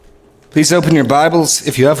Please open your Bibles,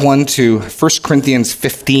 if you have one, to 1 Corinthians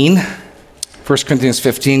 15. 1 Corinthians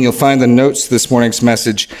 15, you'll find the notes to this morning's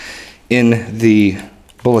message in the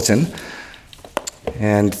bulletin.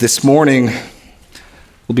 And this morning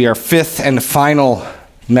will be our fifth and final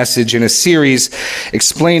message in a series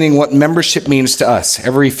explaining what membership means to us.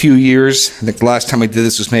 Every few years, I think the last time we did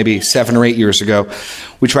this was maybe 7 or 8 years ago,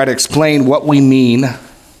 we try to explain what we mean,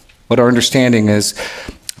 what our understanding is,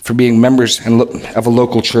 for being members of a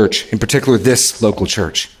local church, in particular this local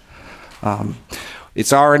church.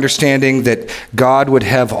 It's our understanding that God would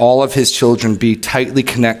have all of his children be tightly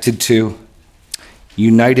connected to,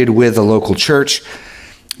 united with a local church.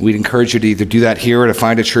 We'd encourage you to either do that here or to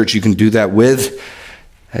find a church you can do that with,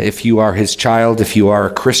 if you are his child, if you are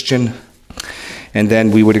a Christian. And then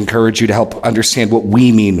we would encourage you to help understand what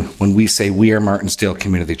we mean when we say we are Martinsdale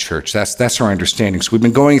Community Church. That's our understanding. So we've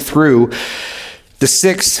been going through the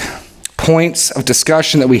 6 points of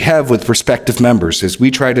discussion that we have with prospective members as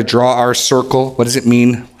we try to draw our circle. What does it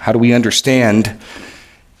mean? How do we understand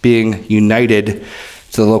being united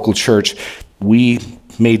to the local church? We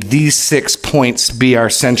made these 6 points be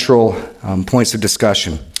our central points of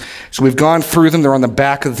discussion. So we've gone through them. They're on the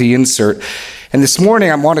back of the insert. And this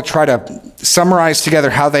morning I want to try to summarize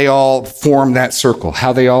together how they all form that circle,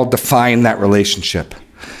 how they all define that relationship.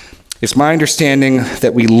 It's my understanding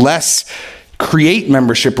that we less create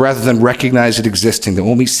membership rather than recognize it existing. That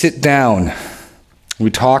when we sit down,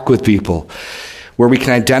 we talk with people, where we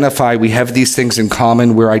can identify we have these things in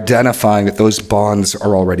common, we're identifying that those bonds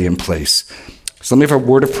are already in place. So let me have a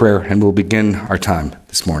word of prayer and we'll begin our time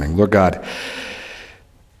this morning. Lord God,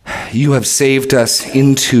 you have saved us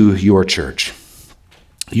into your church.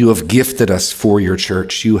 You have gifted us for your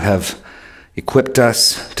church. You have equipped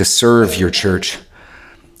us to serve your church.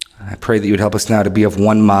 I pray that you would help us now to be of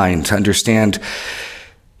one mind, to understand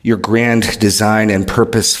your grand design and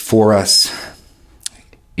purpose for us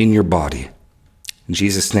in your body. In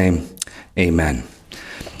Jesus' name, amen.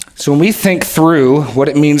 So when we think through what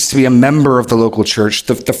it means to be a member of the local church,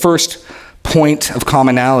 the first point of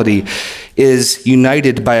commonality is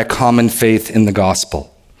united by a common faith in the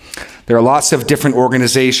gospel. There are lots of different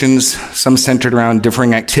organizations, some centered around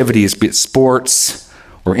differing activities, be it sports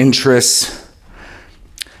or interests.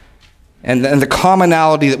 And the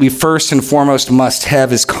commonality that we first and foremost must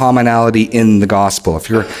have is commonality in the gospel.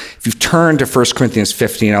 If you've turned to 1 Corinthians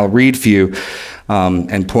 15, I'll read for you,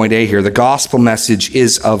 and point A here. The gospel message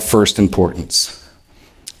is of first importance.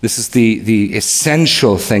 This is the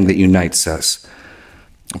essential thing that unites us.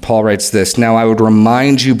 Paul writes this, "Now I would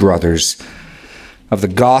remind you, brothers, of the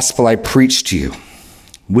gospel I preached to you,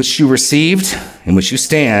 which you received, in which you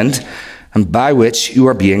stand, and by which you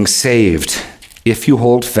are being saved, if you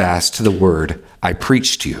hold fast to the word I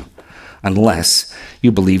preached to you, unless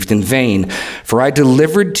you believed in vain. For I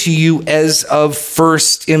delivered to you as of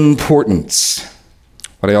first importance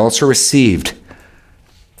what I also received,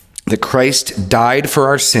 that Christ died for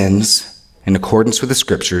our sins in accordance with the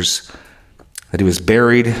scriptures, that he was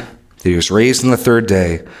buried, that he was raised on the 3rd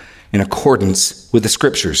day in accordance with the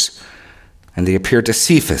scriptures. And he appeared to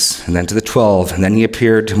Cephas, and then to the 12, and then he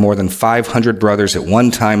appeared to more than 500 brothers at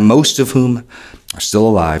one time, most of whom are still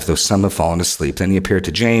alive, though some have fallen asleep. Then he appeared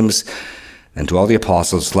to James, and to all the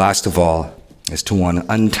apostles. Last of all, as to one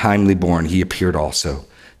untimely born, he appeared also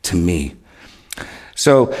to me."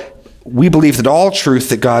 So we believe that all truth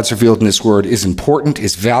that God's revealed in his word is important,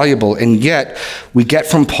 is valuable, and yet we get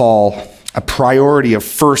from Paul a priority of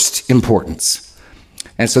first importance.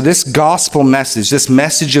 And so this gospel message, this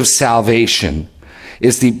message of salvation,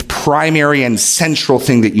 is the primary and central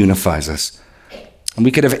thing that unifies us. And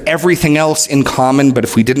we could have everything else in common, but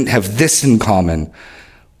if we didn't have this in common,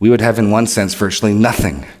 we would have, in one sense, virtually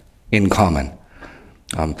nothing in common.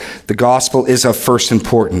 The gospel is of first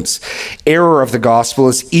importance. Error of the gospel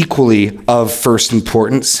is equally of first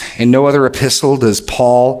importance. In no other epistle does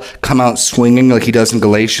Paul come out swinging like he does in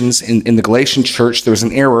Galatians. In the Galatian church, there was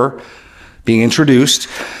an error being introduced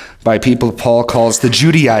by people Paul calls the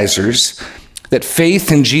Judaizers, that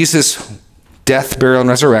faith in Jesus' death, burial, and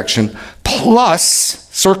resurrection, plus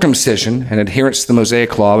circumcision and adherence to the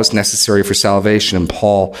Mosaic law was necessary for salvation. And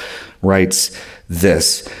Paul writes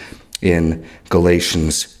this in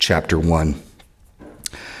Galatians chapter 1.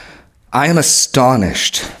 "I am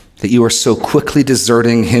astonished that you are so quickly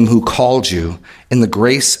deserting him who called you in the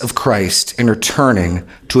grace of Christ and returning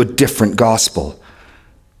to a different gospel.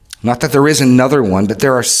 Not that there is another one, but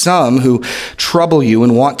there are some who trouble you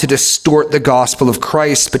and want to distort the gospel of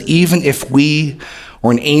Christ. But even if we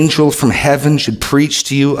or an angel from heaven should preach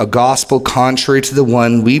to you a gospel contrary to the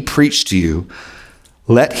one we preach to you,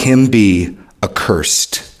 let him be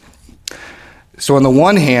accursed." So on the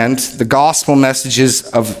one hand, the gospel message is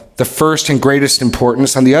of the first and greatest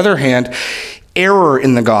importance. On the other hand, error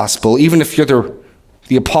in the gospel, even if you're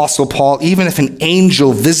the Apostle Paul, even if an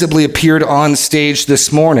angel visibly appeared on stage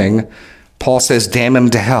this morning, Paul says, damn him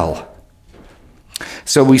to hell.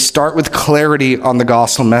 So we start with clarity on the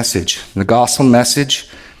gospel message. And the gospel message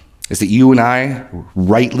is that you and I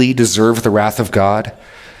rightly deserve the wrath of God,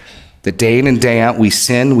 that day in and day out we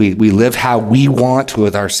sin, we live how we want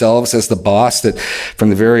with ourselves as the boss, that from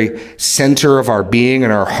the very center of our being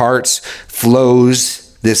and our hearts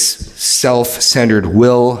flows this self-centered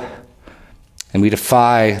will, and we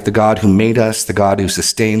defy the God who made us, the God who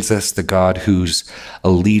sustains us, the God whose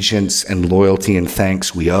allegiance and loyalty and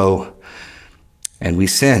thanks we owe, and we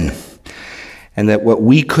sin. And that what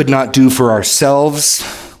we could not do for ourselves,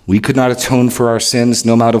 we could not atone for our sins,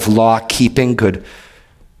 no amount of law keeping could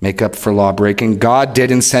make up for law breaking. God did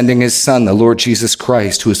in sending his Son, the Lord Jesus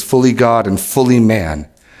Christ, who is fully God and fully man.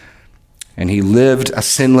 And he lived a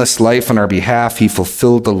sinless life on our behalf. He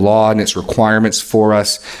fulfilled the law and its requirements for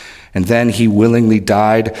us. And then he willingly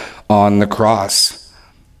died on the cross,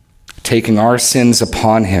 taking our sins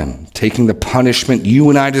upon him, taking the punishment you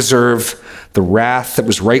and I deserve, the wrath that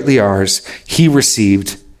was rightly ours, he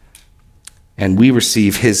received, and we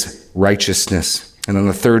receive his righteousness. And on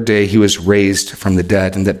the third day, he was raised from the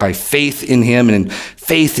dead, and that by faith in him and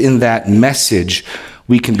faith in that message,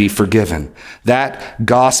 we can be forgiven. That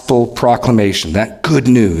gospel proclamation, that good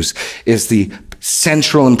news, is the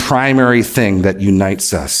central and primary thing that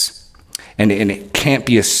unites us. And it can't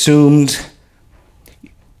be assumed.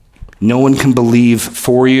 No one can believe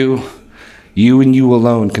for you. You and you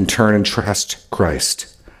alone can turn and trust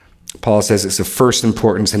Christ. Paul says it's of first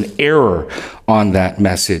importance, and error on that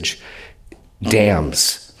message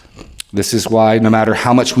damns. This is why no matter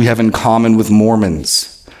how much we have in common with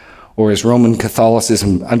Mormons, or as Roman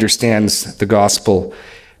Catholicism understands the gospel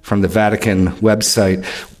from the Vatican website,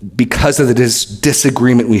 because of the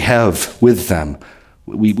disagreement we have with them,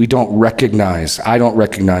 we don't recognize, I don't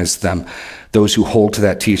recognize them, those who hold to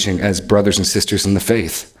that teaching as brothers and sisters in the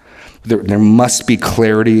faith. There must be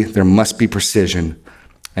clarity, there must be precision,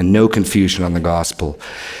 and no confusion on the gospel.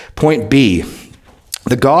 Point B,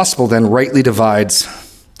 the gospel then rightly divides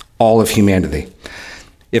all of humanity.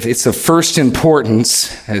 If it's of first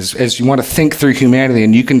importance, as you want to think through humanity,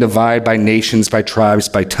 and you can divide by nations, by tribes,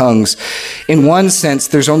 by tongues, in one sense,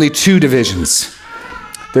 there's only two divisions.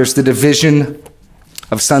 There's the division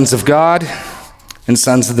of sons of God and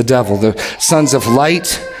sons of the devil, the sons of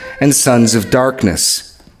light and sons of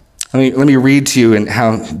darkness. Let me read to you in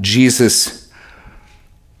how Jesus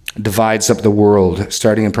divides up the world,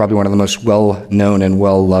 starting in probably one of the most well-known and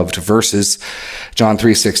well-loved verses, John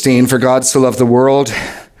 3:16. For God so loved the world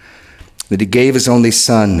that he gave his only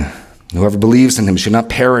Son. Whoever believes in him should not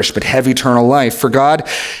perish, but have eternal life. For God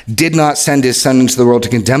did not send his Son into the world to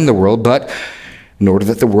condemn the world, but in order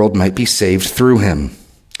that the world might be saved through him.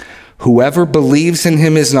 Whoever believes in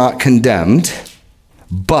him is not condemned,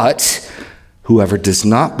 but whoever does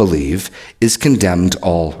not believe is condemned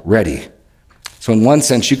already. So in one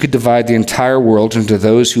sense, you could divide the entire world into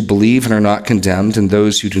those who believe and are not condemned and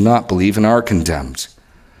those who do not believe and are condemned.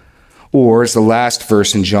 Or, as the last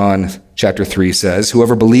verse in John chapter 3 says,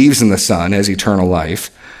 whoever believes in the Son has eternal life.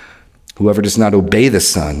 Whoever does not obey the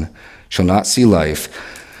Son shall not see life,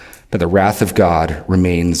 but the wrath of God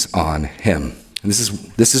remains on him. And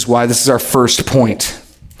this is why this is our first point.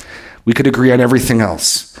 We could agree on everything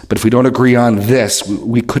else, but if we don't agree on this,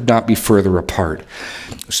 we could not be further apart.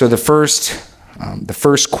 So the first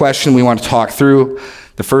question we want to talk through,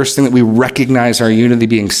 the first thing that we recognize our unity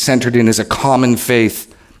being centered in, is a common faith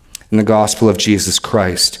in the gospel of Jesus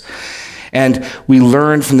Christ. And we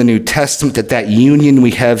learn from the New Testament that union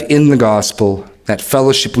we have in the gospel, that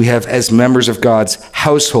fellowship we have as members of God's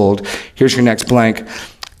household, here's your next blank,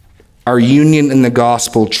 our union in the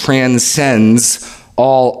gospel transcends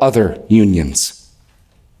all other unions.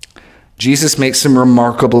 Jesus makes some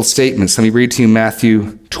remarkable statements. Let me read to you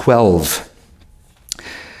Matthew 12.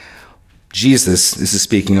 Jesus, this is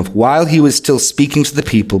speaking of, while he was still speaking to the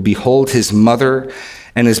people, behold, his mother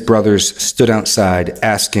and his brothers stood outside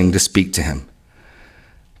asking to speak to him.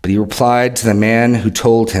 But he replied to the man who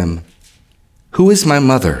told him, who is my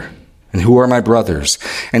mother and who are my brothers?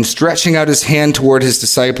 And stretching out his hand toward his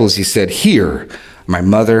disciples, he said, here are my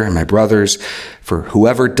mother and my brothers, for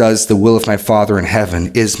whoever does the will of my Father in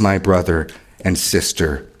heaven is my brother and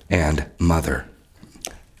sister and mother.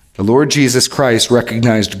 The Lord Jesus Christ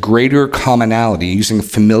recognized greater commonality using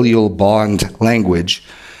familial bond language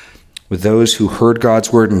with those who heard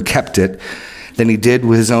God's word and kept it than he did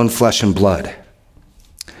with his own flesh and blood.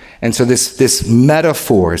 And so this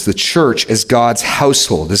metaphor is the church as God's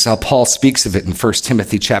household. This is how Paul speaks of it in 1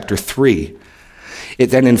 Timothy chapter 3.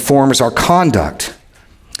 It then informs our conduct.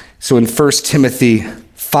 So in 1 Timothy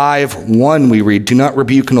 5:1 we read, "Do not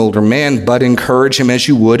rebuke an older man, but encourage him as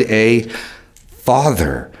you would a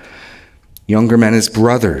father. Younger men as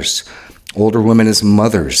brothers, older women as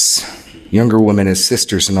mothers, younger women as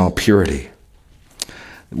sisters in all purity."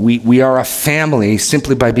 We are a family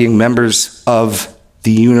simply by being members of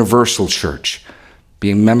the universal church,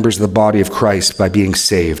 being members of the body of Christ by being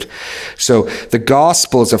saved. So the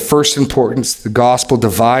gospel is of first importance. The gospel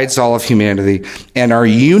divides all of humanity, and our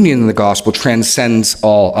union in the gospel transcends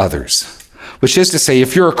all others. Which is to say,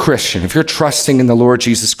 if you're a Christian, if you're trusting in the Lord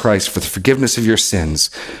Jesus Christ for the forgiveness of your sins,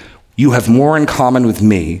 you have more in common with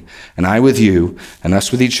me, and I with you, and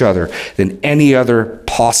us with each other, than any other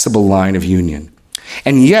possible line of union.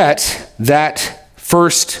 And yet, that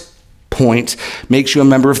first point makes you a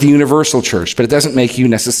member of the universal church, but it doesn't make you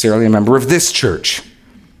necessarily a member of this church.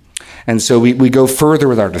 And so we go further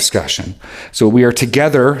with our discussion. So we are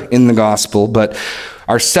together in the gospel, but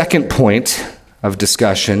our second point of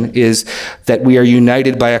discussion is that we are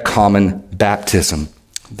united by a common baptism.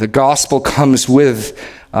 The gospel comes with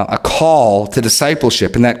a call to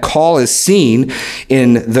discipleship, and that call is seen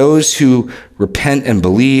in those who repent and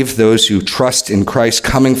believe, those who trust in Christ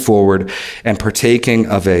coming forward and partaking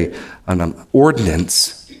of an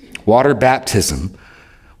ordinance, water baptism,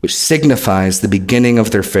 which signifies the beginning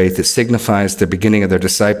of their faith. It signifies the beginning of their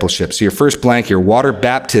discipleship. So your first blank here, water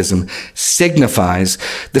baptism, signifies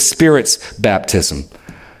the Spirit's baptism.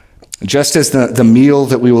 Just as the meal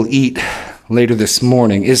that we will eat later this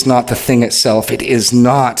morning is not the thing itself. It is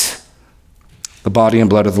not the body and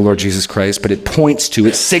blood of the Lord Jesus Christ, but it points to,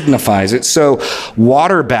 it signifies it. So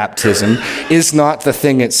water baptism is not the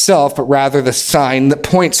thing itself, but rather the sign that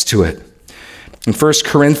points to it. In 1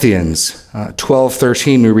 Corinthians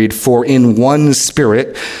 12:13, we read, "For in one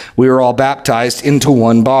Spirit we are all baptized into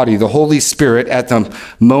one body." The Holy Spirit, at the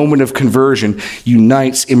moment of conversion,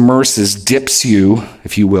 unites, immerses, dips you,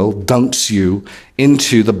 if you will, dunks you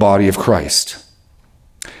into the body of Christ.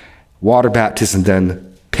 Water baptism then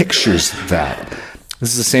pictures that. This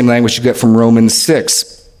is the same language you get from Romans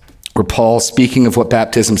 6, where Paul, speaking of what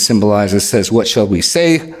baptism symbolizes, says, "What shall we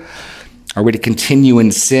say? Are we to continue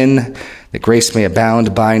in sin that grace may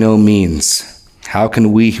abound? By no means. How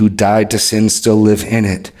can we who died to sin still live in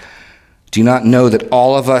it? Do you not know that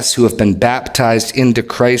all of us who have been baptized into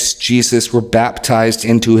Christ Jesus were baptized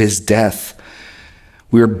into his death?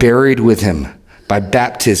 We are buried with him by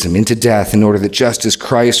baptism into death, in order that just as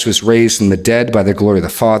Christ was raised from the dead by the glory of the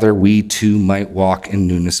Father, we too might walk in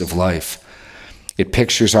newness of life." It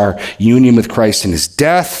pictures our union with Christ in his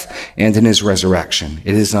death and in his resurrection.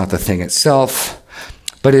 It is not the thing itself,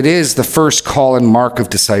 but it is the first call and mark of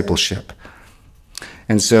discipleship.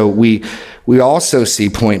 And so we also see,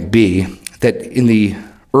 point B, that in the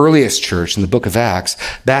earliest church, in the book of Acts,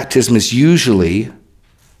 baptism is usually,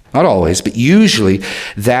 not always, but usually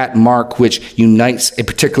that mark which unites a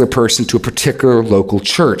particular person to a particular local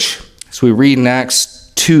church. So we read in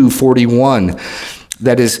Acts 2:41,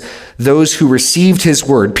 that is, those who received his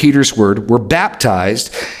word, Peter's word, were baptized,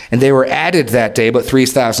 and they were added that day, about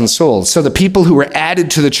 3,000 souls. So the people who were added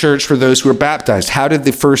to the church were those who were baptized. How did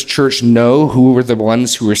the first church know who were the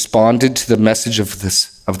ones who responded to the message of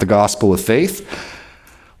the gospel with faith?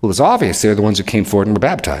 Well, it's obvious. They're the ones who came forward and were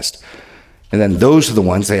baptized. And then those are the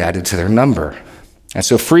ones they added to their number. And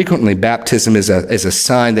so frequently, baptism is a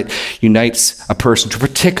sign that unites a person to a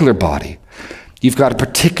particular body. You've got a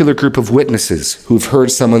particular group of witnesses who've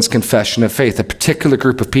heard someone's confession of faith, a particular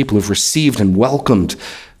group of people who've received and welcomed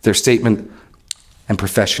their statement and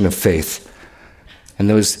profession of faith. And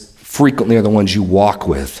those frequently are the ones you walk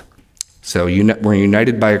with. So we're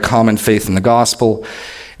united by a common faith in the gospel,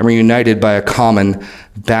 and we're united by a common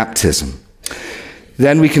baptism.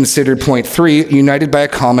 Then we considered point 3, united by a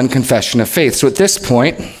common confession of faith. So at this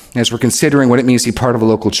point, as we're considering what it means to be part of a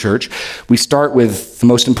local church, we start with the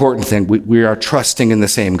most important thing. We are trusting in the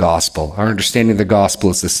same gospel. Our understanding of the gospel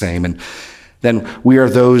is the same. And then we are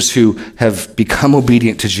those who have become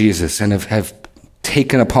obedient to Jesus and have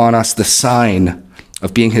taken upon us the sign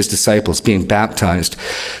of being his disciples, being baptized.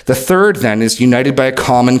 The third then is united by a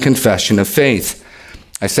common confession of faith.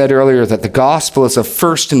 I said earlier that the gospel is of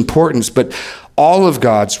first importance, but all of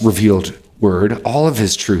God's revealed word, all of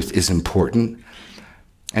his truth is important.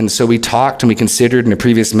 And so we talked and we considered in a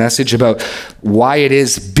previous message about why it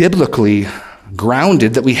is biblically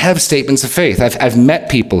grounded that we have statements of faith. I've met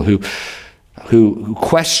people who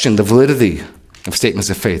question the validity of statements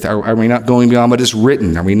of faith? Are we not going beyond what is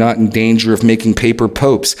written? Are we not in danger of making paper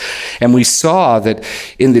popes? And we saw that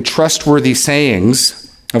in the trustworthy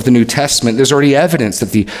sayings of the New Testament, there's already evidence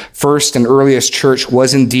that the first and earliest church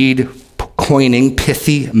was indeed coining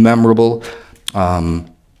pithy, memorable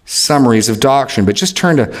summaries of doctrine. But just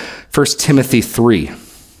turn to 1 Timothy 3.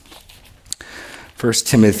 1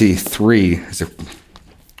 Timothy 3 is a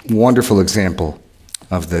wonderful example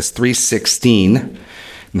of this. 3:16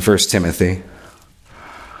 in 1 Timothy.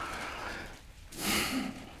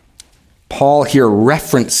 Paul here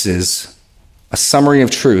references a summary of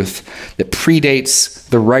truth that predates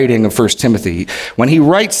the writing of 1 Timothy. When he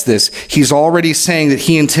writes this, he's already saying that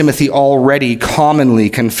he and Timothy already commonly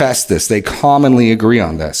confess this. They commonly agree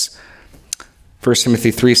on this. 1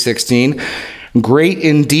 Timothy 3:16, great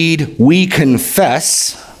indeed we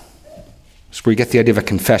confess, that's where we get the idea of a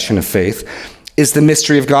confession of faith, is the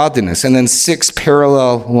mystery of godliness. And then 6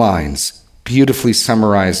 parallel lines, beautifully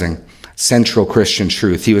summarizing central Christian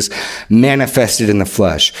truth. He was manifested in the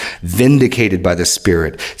flesh, vindicated by the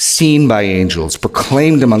Spirit, seen by angels,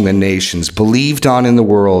 proclaimed among the nations, believed on in the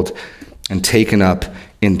world, and taken up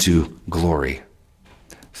into glory.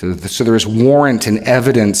 So there is warrant and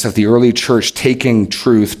evidence of the early church taking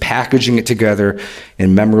truth, packaging it together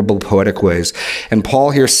in memorable, poetic ways. And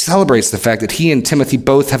Paul here celebrates the fact that he and Timothy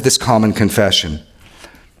both have this common confession.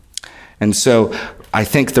 And so I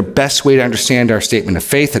think the best way to understand our statement of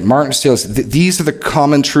faith at Martinsdale is these are the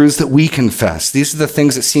common truths that we confess. These are the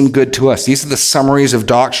things that seem good to us. These are the summaries of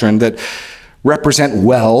doctrine that represent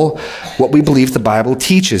well what we believe the Bible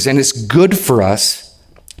teaches. And it's good for us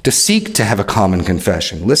to seek to have a common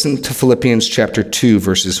confession. Listen to Philippians chapter 2,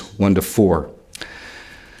 verses 1 to 4.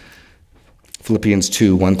 Philippians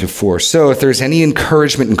 2, 1 through 4. So if there's any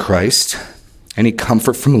encouragement in Christ, any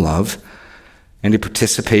comfort from love, any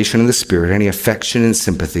participation in the Spirit, any affection and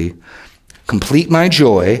sympathy, complete my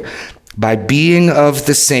joy by being of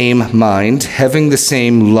the same mind, having the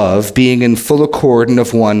same love, being in full accord and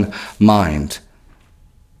of one mind.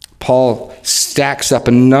 Paul stacks up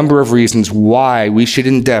a number of reasons why we should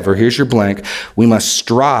endeavor, here's your blank, we must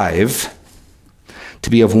strive to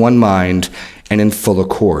be of one mind and in full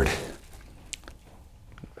accord.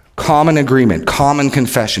 Common agreement, common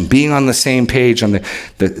confession, being on the same page on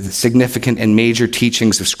the significant and major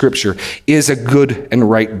teachings of Scripture is a good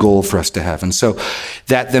and right goal for us to have. And so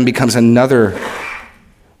that then becomes another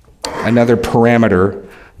parameter,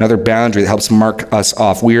 another boundary that helps mark us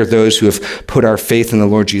off. We are those who have put our faith in the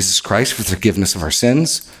Lord Jesus Christ for the forgiveness of our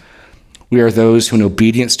sins. We are those who in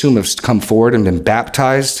obedience to him have come forward and been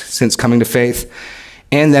baptized since coming to faith.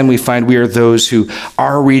 And then we find we are those who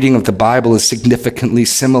our reading of the Bible is significantly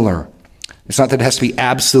similar. It's not that it has to be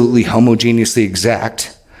absolutely homogeneously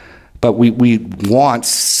exact, but we want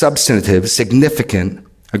substantive, significant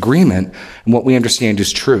agreement in what we understand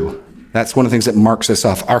is true. That's one of the things that marks us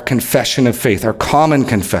off. Our confession of faith, our common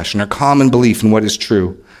confession, our common belief in what is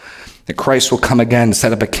true, that Christ will come again,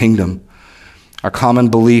 set up a kingdom. Our common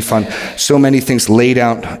belief on so many things laid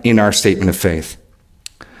out in our statement of faith.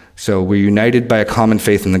 So we're united by a common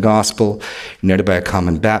faith in the gospel, united by a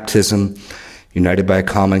common baptism, united by a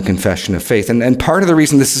common confession of faith. And part of the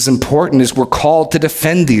reason this is important is we're called to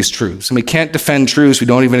defend these truths. And we can't defend truths we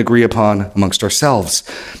don't even agree upon amongst ourselves.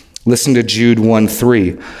 Listen to Jude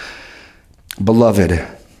 1:3. Beloved,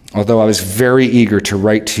 although I was very eager to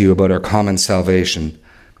write to you about our common salvation,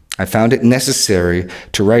 I found it necessary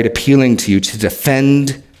to write appealing to you to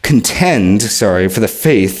contend for the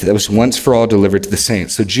faith that was once for all delivered to the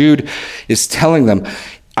saints. So Jude is telling them,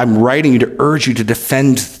 I'm writing you to urge you to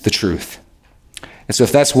defend the truth. And so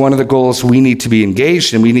if that's one of the goals we need to be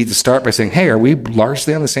engaged in, we need to start by saying, hey, are we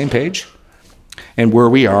largely on the same page? And where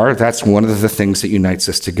we are, that's one of the things that unites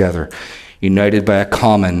us together, united by a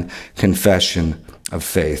common confession of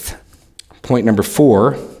faith. Point number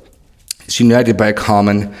 4 is united by a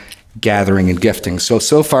common gathering and gifting. So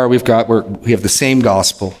far we have the same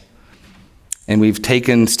gospel, and we've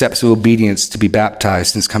taken steps of obedience to be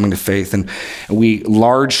baptized since coming to faith, and we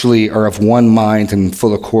largely are of one mind and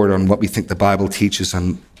full accord on what we think the Bible teaches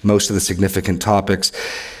on most of the significant topics.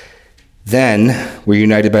 Then we're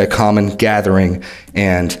united by a common gathering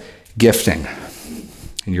and gifting.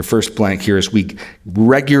 And your first blank here is we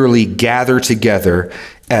regularly gather together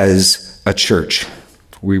as a church.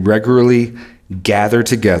 We regularly gather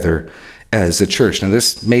together as a church. Now,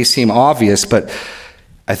 this may seem obvious, but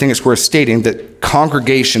I think it's worth stating that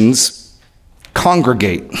congregations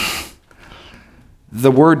congregate.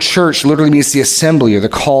 The word church literally means the assembly or the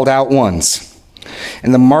called out ones.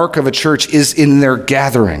 And the mark of a church is in their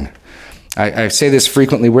gathering. I say this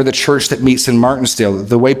frequently. We're the church that meets in Martinsdale.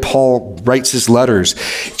 The way Paul writes his letters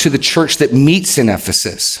to the church that meets in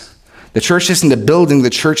Ephesus. The church isn't a building. The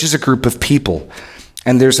church is a group of people.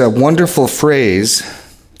 And there's a wonderful phrase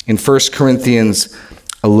in 1 Corinthians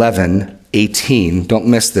 11:18. Don't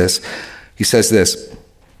miss this. He says this: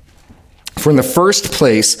 "For in the first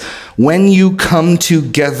place, when you come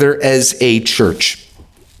together as a church,"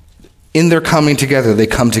 in their coming together, they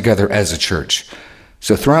come together as a church.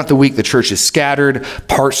 So throughout the week, the church is scattered.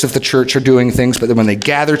 Parts of the church are doing things, but then when they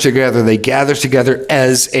gather together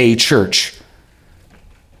as a church.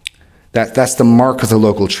 That's the mark of the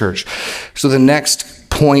local church. So the next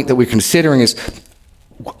point that we're considering is,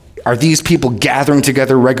 are these people gathering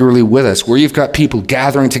together regularly with us? Where you've got people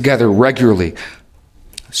gathering together regularly,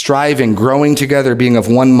 striving, growing together, being of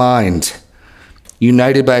one mind,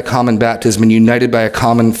 united by a common baptism and united by a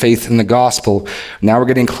common faith in the gospel. Now we're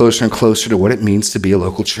getting closer and closer to what it means to be a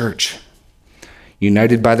local church.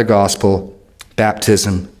 United by the gospel,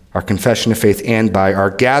 baptism, our confession of faith, and by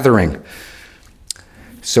our gathering.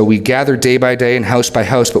 So we gather day by day and house by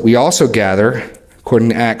house, but we also gather, according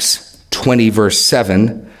to Acts 20, verse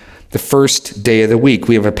 7, the first day of the week.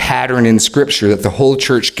 We have a pattern in Scripture that the whole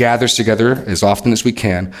church gathers together as often as we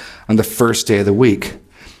can on the first day of the week,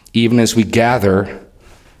 even as we gather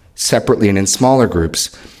separately and in smaller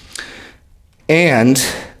groups. And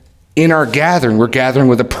in our gathering, we're gathering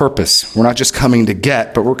with a purpose. We're not just coming to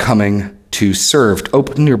get, but we're coming to serve.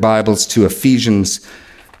 Open your Bibles to Ephesians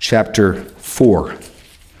chapter 4.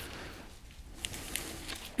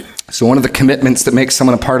 So one of the commitments that makes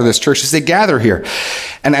someone a part of this church is they gather here.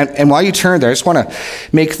 And while you turn there, I just want to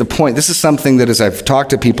make the point. This is something that, as I've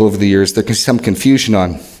talked to people over the years, there can be some confusion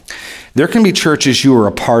on. There can be churches you are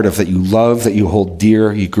a part of that you love, that you hold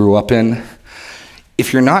dear, you grew up in.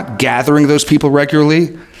 If you're not gathering those people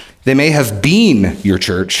regularly, they may have been your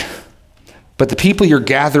church, but the people you're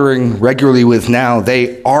gathering regularly with now,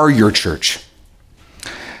 they are your church.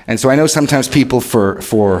 And so I know sometimes people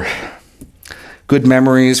for good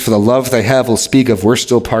memories, for the love they have, will speak of, we're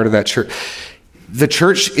still part of that church. The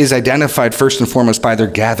church is identified first and foremost by their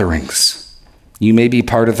gatherings. You may be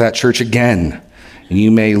part of that church again, and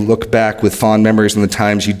you may look back with fond memories on the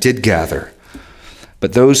times you did gather.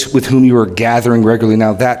 But those with whom you are gathering regularly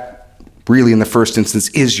now, that really in the first instance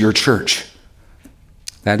is your church.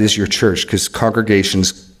 That is your church, because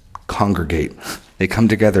congregations congregate. They come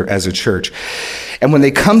together as a church. And when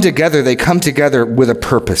they come together with a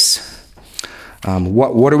purpose.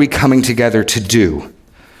 What are we coming together to do?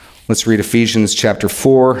 Let's read Ephesians chapter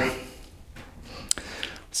 4,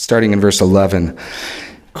 starting in verse 11.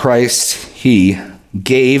 Christ, he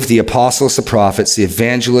gave the apostles, the prophets, the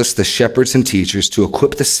evangelists, the shepherds, and teachers to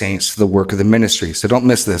equip the saints for the work of the ministry. So don't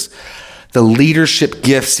miss this. The leadership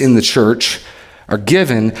gifts in the church are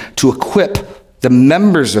given to equip the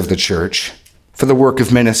members of the church for the work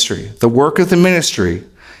of ministry. The work of the ministry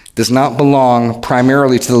does not belong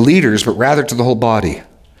primarily to the leaders, but rather to the whole body.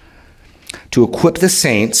 To equip the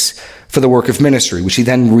saints for the work of ministry, which he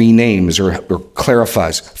then renames or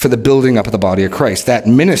clarifies, for the building up of the body of Christ. That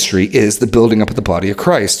ministry is the building up of the body of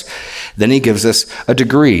Christ. Then he gives us a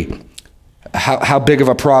degree. How big of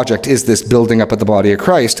a project is this building up of the body of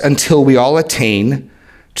Christ? Until we all attain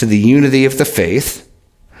to the unity of the faith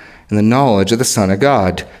and the knowledge of the Son of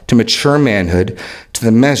God, to mature manhood, to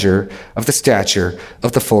the measure of the stature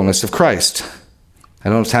of the fullness of Christ. I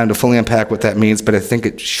don't have time to fully unpack what that means, but I think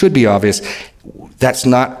it should be obvious. That's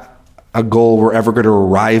not a goal we're ever going to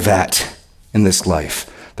arrive at in this life.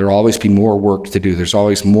 There'll always be more work to do. There's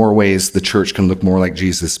always more ways the church can look more like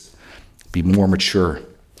Jesus, be more mature.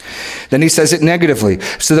 Then he says it negatively,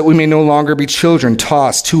 so that we may no longer be children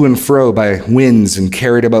tossed to and fro by winds and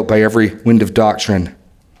carried about by every wind of doctrine,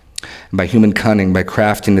 and by human cunning, by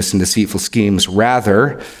craftiness and deceitful schemes.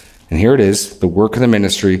 Rather, and here it is, the work of the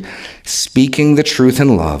ministry, speaking the truth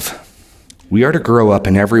in love, we are to grow up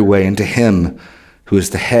in every way into him who is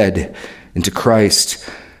the head, into Christ,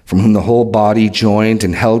 from whom the whole body, joined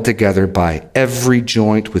and held together by every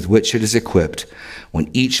joint with which it is equipped, when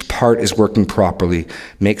each part is working properly,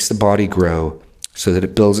 makes the body grow so that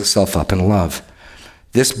it builds itself up in love.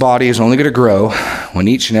 This body is only going to grow when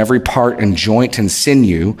each and every part and joint and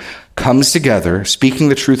sinew comes together, speaking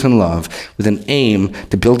the truth in love, with an aim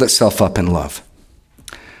to build itself up in love.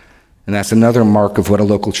 And that's another mark of what a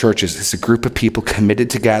local church is. It's a group of people committed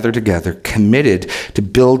to gather together, committed to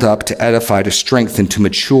build up, to edify, to strengthen, to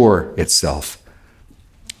mature itself.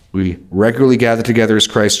 We regularly gather together as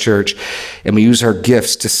Christ Church, and we use our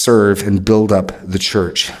gifts to serve and build up the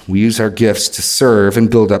church. We use our gifts to serve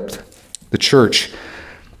and build up the church.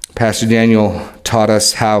 Pastor Daniel taught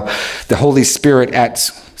us how the Holy Spirit at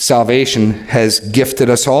salvation has gifted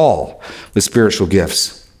us all with spiritual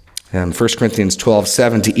gifts. 1 Corinthians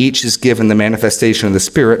 12:7, to each is given the manifestation of the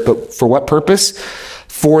Spirit, but for what purpose?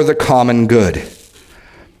 For the common good.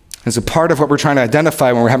 And so part of what we're trying to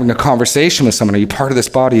identify when we're having a conversation with someone, are you part of this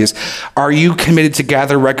body, is, are you committed to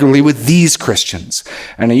gather regularly with these Christians?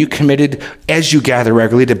 And are you committed, as you gather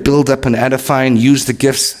regularly, to build up and edify and use the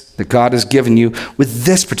gifts that God has given you with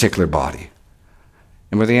this particular body?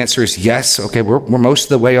 And where the answer is yes, okay, we're most of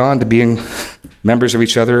the way on to being members of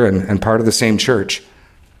each other and part of the same church.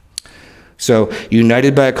 So,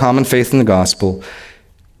 united by a common faith in the gospel,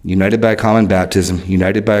 united by a common baptism,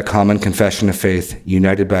 united by a common confession of faith,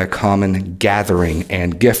 united by a common gathering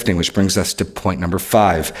and gifting, which brings us to point number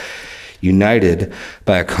 5, united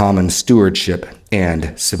by a common stewardship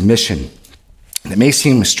and submission. And it may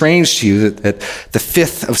seem strange to you that the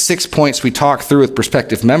 5th of 6 points we talk through with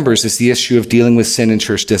prospective members is the issue of dealing with sin in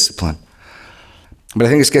church discipline. But I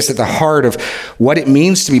think this gets at the heart of what it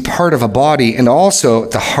means to be part of a body, and also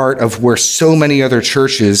at the heart of where so many other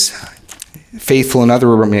churches, faithful in other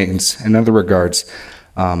regards,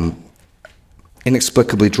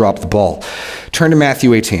 inexplicably drop the ball. Turn to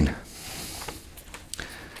Matthew 18.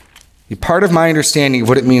 Part of my understanding of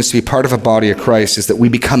what it means to be part of a body of Christ is that we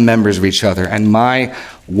become members of each other, and my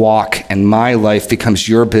walk and my life becomes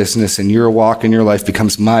your business, and your walk and your life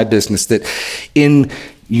becomes my business. That in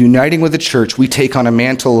uniting with the church, we take on a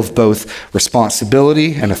mantle of both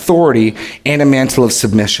responsibility and authority and a mantle of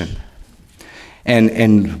submission.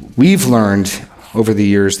 And we've learned over the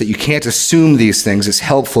years that you can't assume these things. It's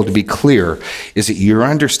helpful to be clear. Is it your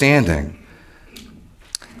understanding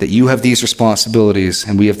that you have these responsibilities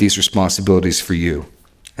and we have these responsibilities for you?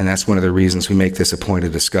 And that's one of the reasons we make this a point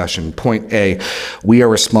of discussion. Point A, we are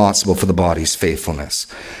responsible for the body's faithfulness.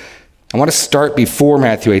 I want to start before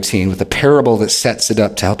Matthew 18 with a parable that sets it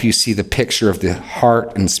up to help you see the picture of the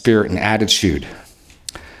heart and spirit and attitude.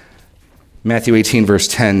 Matthew 18, verse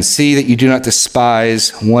 10, see that you do not despise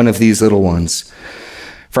one of these little ones.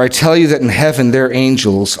 For I tell you that in heaven their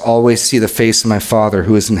angels always see the face of my Father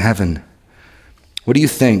who is in heaven. What do you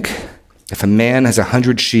think? If a man has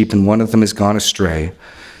 100 sheep and one of them has gone astray,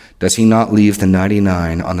 does he not leave the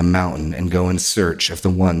 99 on the mountain and go in search of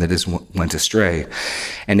the one that went astray?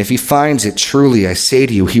 And if he finds it, truly I say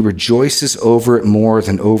to you, he rejoices over it more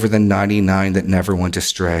than over the 99 that never went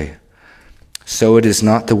astray. So it is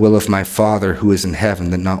not the will of my Father who is in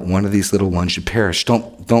heaven that not one of these little ones should perish.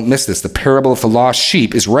 Don't miss this. The parable of the lost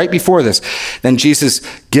sheep is right before this. Then Jesus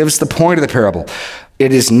gives the point of the parable.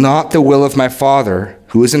 It is not the will of my Father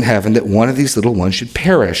who is in heaven that one of these little ones should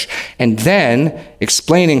perish. And then,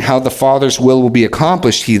 explaining how the Father's will be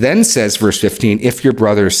accomplished, he then says, verse 15, if your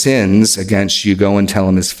brother sins against you, go and tell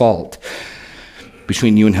him his fault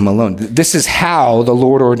between you and him alone. This is how the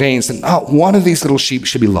Lord ordains that not one of these little sheep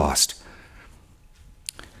should be lost.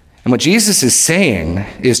 And what Jesus is saying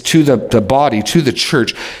is to the body, to the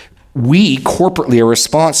church, we corporately are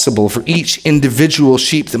responsible for each individual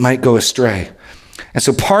sheep that might go astray. And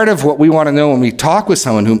so part of what we want to know when we talk with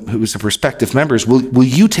someone who's a prospective member is, will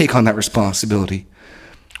you take on that responsibility?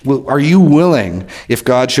 Are you willing, if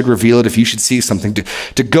God should reveal it, if you should see something,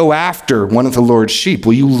 to go after one of the Lord's sheep?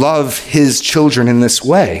 Will you love his children in this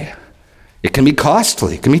way? It can be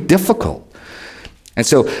costly. It can be difficult. And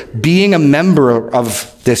so being a member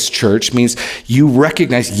of this church means you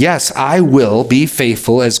recognize, yes, I will be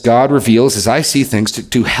faithful as God reveals, as I see things,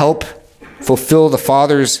 to help fulfill the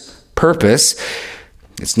Father's purpose.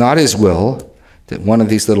 It's not his will that one of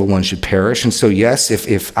these little ones should perish. And so, yes,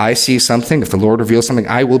 if I see something, if the Lord reveals something,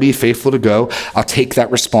 I will be faithful to go. I'll take that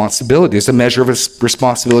responsibility as a measure of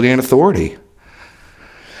responsibility and authority.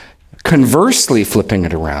 Conversely, flipping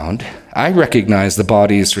it around, I recognize the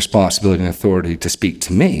body's responsibility and authority to speak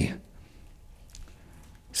to me.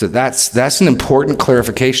 So that's an important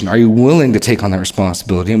clarification. Are you willing to take on that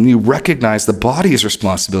responsibility? And you recognize the body's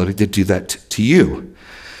responsibility to do that to you.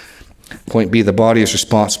 Point B, the body is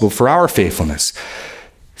responsible for our faithfulness.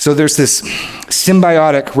 So there's this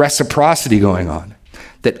symbiotic reciprocity going on,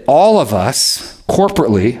 that all of us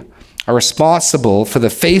corporately are responsible for the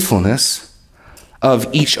faithfulness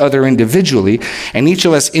of each other individually, and each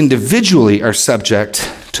of us individually are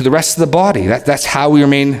subject to the rest of the body. That's how we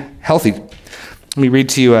remain healthy. Let me read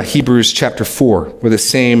to you Hebrews chapter 4, where the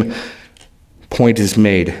same point is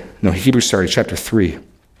made. No, chapter 3.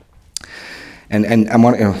 And I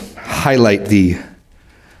want to highlight the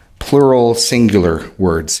plural singular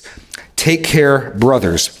words. Take care,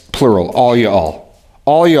 brothers, plural, all y'all.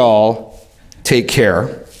 All y'all take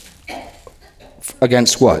care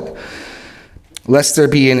against what? lest there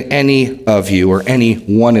be in any of you or any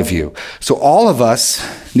one of you. So all of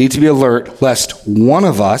us need to be alert lest one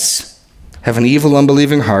of us have an evil,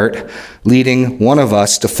 unbelieving heart, leading one of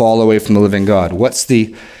us to fall away from the living God. What's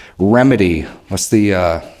the remedy? What's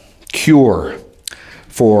the cure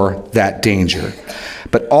for that danger?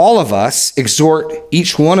 But all of us exhort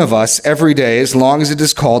each one of us every day, as long as it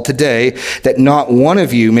is called today, that not one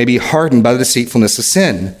of you may be hardened by the deceitfulness of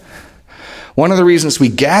sin. One of the reasons we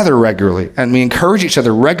gather regularly and we encourage each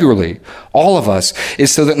other regularly, all of us,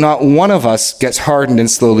 is so that not one of us gets hardened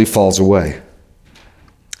and slowly falls away.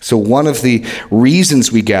 So one of the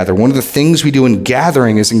reasons we gather, one of the things we do in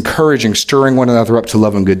gathering is encouraging, stirring one another up to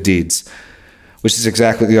love and good deeds, which is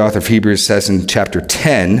exactly what the author of Hebrews says in chapter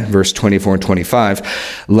 10, verse 24 and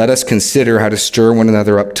 25. Let us consider how to stir one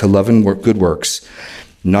another up to love and good works,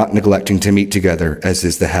 not neglecting to meet together, as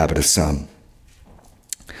is the habit of some.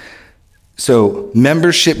 So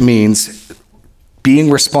membership means being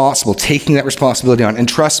responsible, taking that responsibility on. And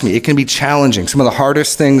trust me, it can be challenging. Some of the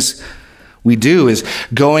hardest things we do is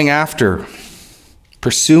going after,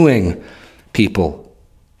 pursuing people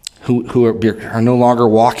who are no longer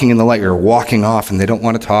walking in the light or walking off and they don't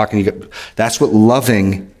want to talk. And that's what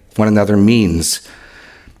loving one another means.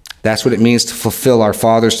 That's what it means to fulfill our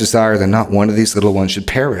Father's desire that not one of these little ones should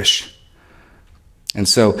perish. And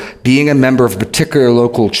so being a member of a particular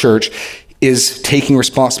local church is taking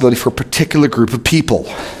responsibility for a particular group of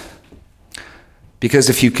people. Because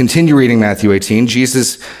if you continue reading Matthew 18,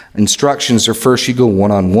 Jesus' instructions are first you go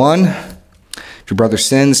one-on-one. If your brother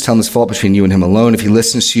sins, tell him his fault between you and him alone. If he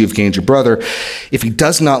listens to you, you've gained your brother. If he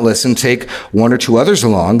does not listen, take one or two others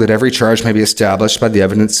along, that every charge may be established by the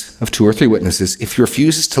evidence of 2 or 3 witnesses. If he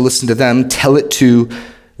refuses to listen to them, tell it to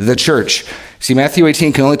the church. See, Matthew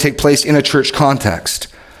 18 can only take place in a church context.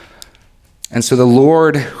 And so the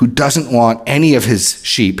Lord, who doesn't want any of his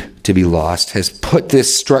sheep to be lost, has put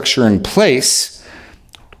this structure in place,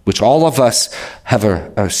 which all of us have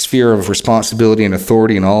a sphere of responsibility and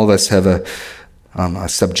authority, and all of us have a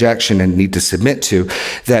subjection and need to submit to,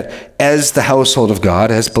 that as the household of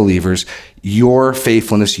God, as believers, your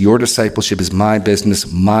faithfulness, your discipleship is my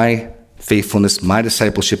business, my faithfulness, my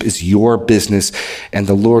discipleship is your business, and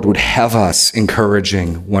the Lord would have us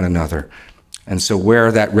encouraging one another. And so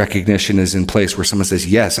where that recognition is in place, where someone says,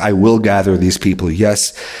 yes, I will gather these people.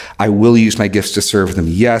 Yes, I will use my gifts to serve them.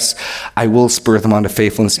 Yes, I will spur them on to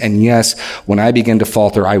faithfulness. And yes, when I begin to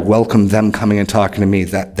falter, I welcome them coming and talking to me.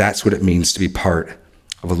 That's what it means to be part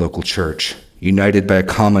of a local church, united by a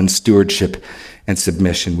common stewardship and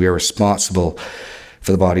submission. We are responsible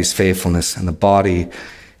for the body's faithfulness, and the body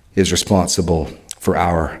is responsible for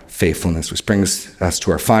our faithfulness, which brings us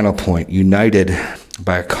to our final point: united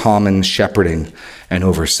by a common shepherding and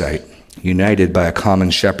oversight. United by a common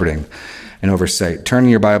shepherding and oversight. Turn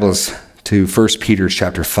your Bibles to 1 Peter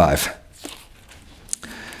chapter 5.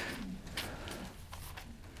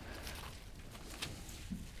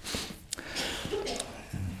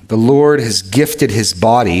 The Lord has gifted his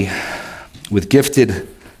body with gifted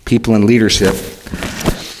people in leadership,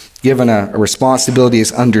 given a responsibility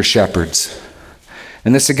as under shepherds.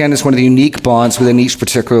 And this, again, is one of the unique bonds within each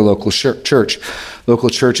particular local church. Local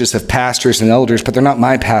churches have pastors and elders, but they're not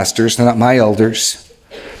my pastors, they're not my elders.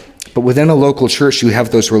 But within a local church, you have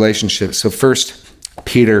those relationships. So 1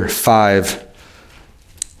 Peter 5,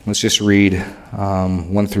 let's just read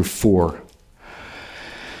 1 through 4.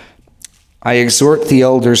 I exhort the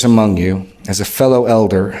elders among you, as a fellow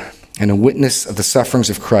elder and a witness of the sufferings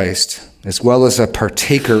of Christ, as well as a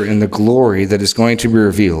partaker in the glory that is going to be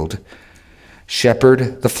revealed.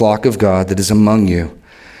 Shepherd the flock of God that is among you,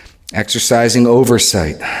 exercising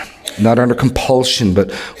oversight, not under compulsion, but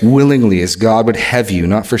willingly, as God would have you,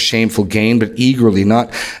 not for shameful gain, but eagerly, not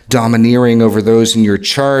domineering over those in your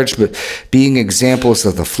charge, but being examples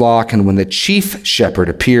of the flock. And when the chief shepherd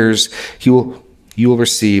appears, you will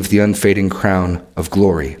receive the unfading crown of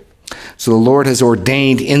glory. So the Lord has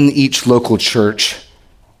ordained in each local church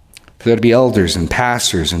for there to be elders and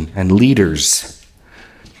pastors and leaders,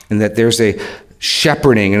 and that there's a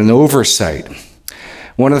shepherding and an oversight.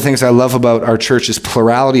 One of the things I love about our church's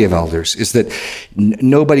plurality of elders is that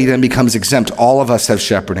nobody then becomes exempt. All of us have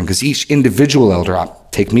shepherding, because each individual elder,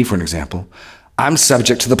 take me for an example, I'm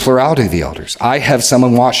subject to the plurality of the elders. I have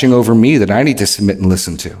someone watching over me that I need to submit and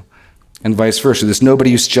listen to, and vice versa. There's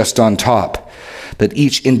nobody who's just on top, but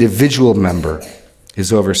each individual member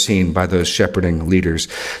is overseen by those shepherding leaders.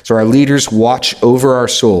 So our leaders watch over our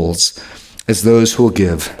souls as those who will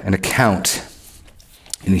give an account.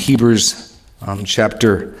 In Hebrews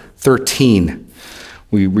chapter 13,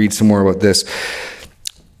 we read some more about this.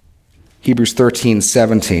 Hebrews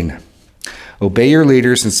 13:17. Obey your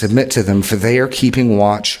leaders and submit to them, for they are keeping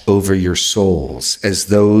watch over your souls as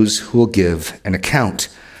those who will give an account.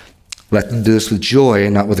 Let them do this with joy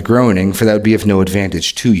and not with groaning, for that would be of no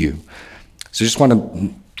advantage to you. So just want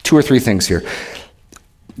to, 2 or 3 things here.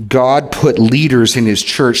 God put leaders in his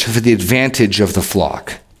church for the advantage of the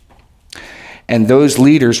flock. And those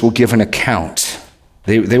leaders will give an account.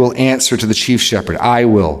 They will answer to the chief shepherd. I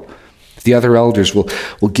will. The other elders will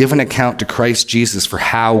give an account to Christ Jesus for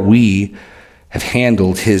how we have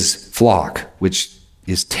handled his flock, which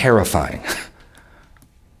is terrifying.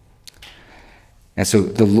 And so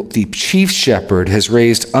the chief shepherd has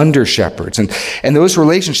raised under shepherds, and those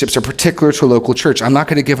relationships are particular to a local church. I'm not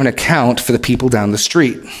going to give an account for the people down the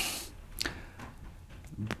street,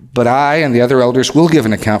 but I and the other elders will give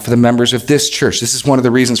an account for the members of this church. This is one of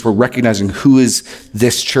the reasons we're recognizing who is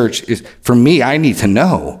this church. For me, I need to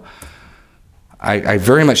know. I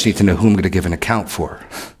very much need to know who I'm going to give an account for.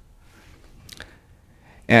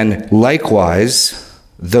 And likewise,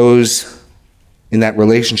 those in that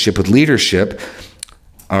relationship with leadership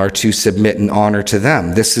are to submit and honor to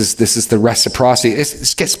them. This is the reciprocity.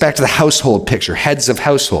 It gets back to the household picture, heads of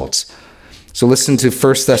households. So listen to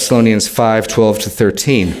 1 Thessalonians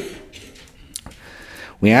 5:12-13.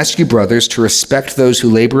 We ask you, brothers, to respect those who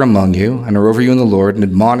labor among you and are over you in the Lord and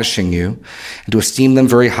admonishing you, and to esteem them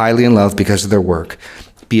very highly in love because of their work.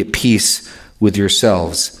 Be at peace with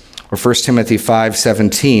yourselves. Or 1 Timothy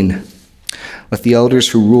 5:17. Let the elders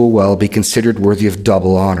who rule well be considered worthy of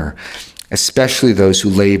double honor, especially those who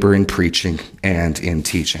labor in preaching and in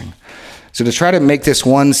teaching. So to try to make this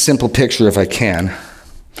one simple picture, if I can,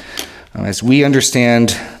 as we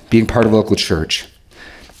understand being part of a local church,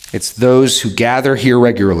 it's those who gather here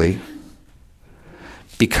regularly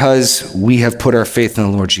because we have put our faith in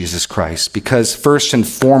the Lord Jesus Christ, because first and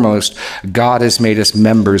foremost, God has made us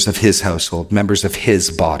members of his household, members of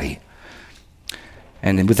his body.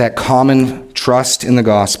 And with that common trust in the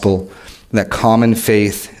gospel, that common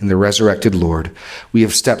faith in the resurrected Lord, we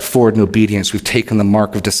have stepped forward in obedience. We've taken the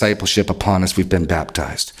mark of discipleship upon us. We've been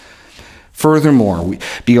baptized. Furthermore,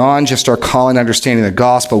 beyond just our common understanding of the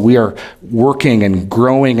gospel, we are working and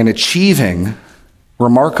growing and achieving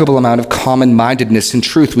remarkable amount of common-mindedness in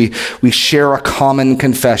truth. We share a common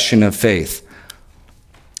confession of faith.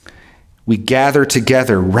 We gather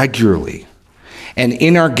together regularly. And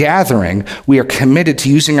in our gathering, we are committed to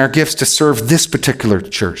using our gifts to serve this particular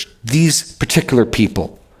church, these particular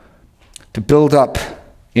people, to build up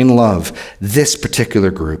in love this particular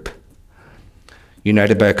group,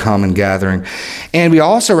 united by a common gathering. And we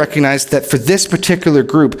also recognize that for this particular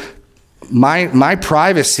group, my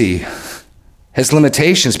privacy has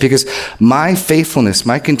limitations because my faithfulness,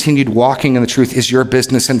 my continued walking in the truth is your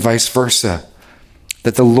business and vice versa.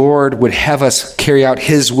 That the Lord would have us carry out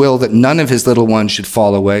his will, that none of his little ones should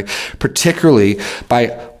fall away, particularly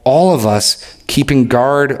by all of us keeping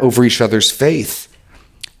guard over each other's faith,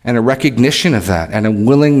 and a recognition of that, and a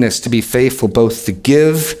willingness to be faithful both to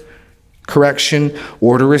give correction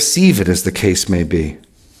or to receive it, as the case may be.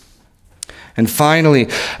 And finally,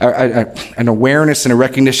 an awareness and a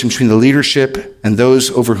recognition between the leadership and those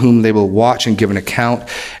over whom they will watch and give an account,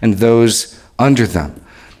 and those under them,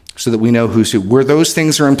 so that we know who's who. Where those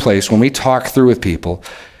things are in place, when we talk through with people,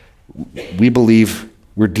 we believe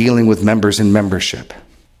we're dealing with members in membership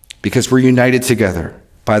because we're united together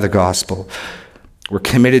by the gospel. We're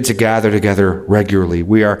committed to gather together regularly.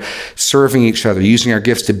 We are serving each other, using our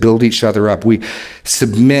gifts to build each other up. We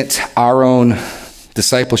submit our own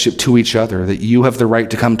discipleship to each other, that you have the right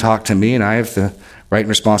to come talk to me and I have the right and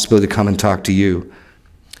responsibility to come and talk to you.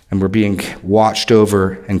 And we're being watched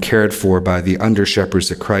over and cared for by the under-shepherds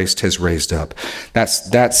that Christ has raised up.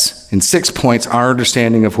 That's in 6 points, our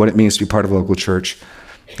understanding of what it means to be part of a local church.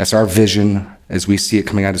 That's our vision as we see it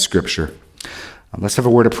coming out of Scripture. Let's have a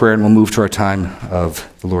word of prayer and we'll move to our time of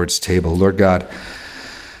the Lord's table. Lord God,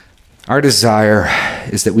 our desire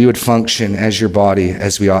is that we would function as your body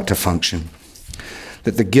as we ought to function.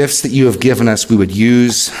 That the gifts that you have given us we would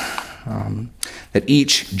use, that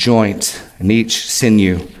each joint and each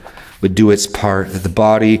sinew would do its part, that the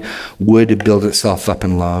body would build itself up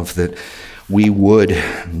in love, that we would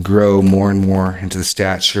grow more and more into the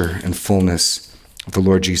stature and fullness of the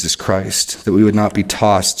Lord Jesus Christ, that we would not be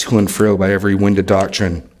tossed to and fro by every wind of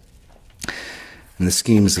doctrine and the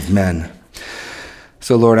schemes of men.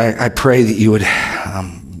 So Lord, I pray that you would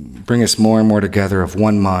bring us more and more together of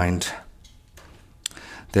one mind,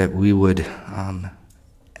 that we would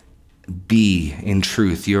be in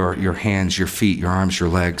truth your hands, your feet, your arms, your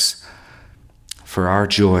legs, for our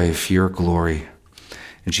joy, for your glory.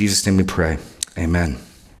 In Jesus' name we pray. Amen.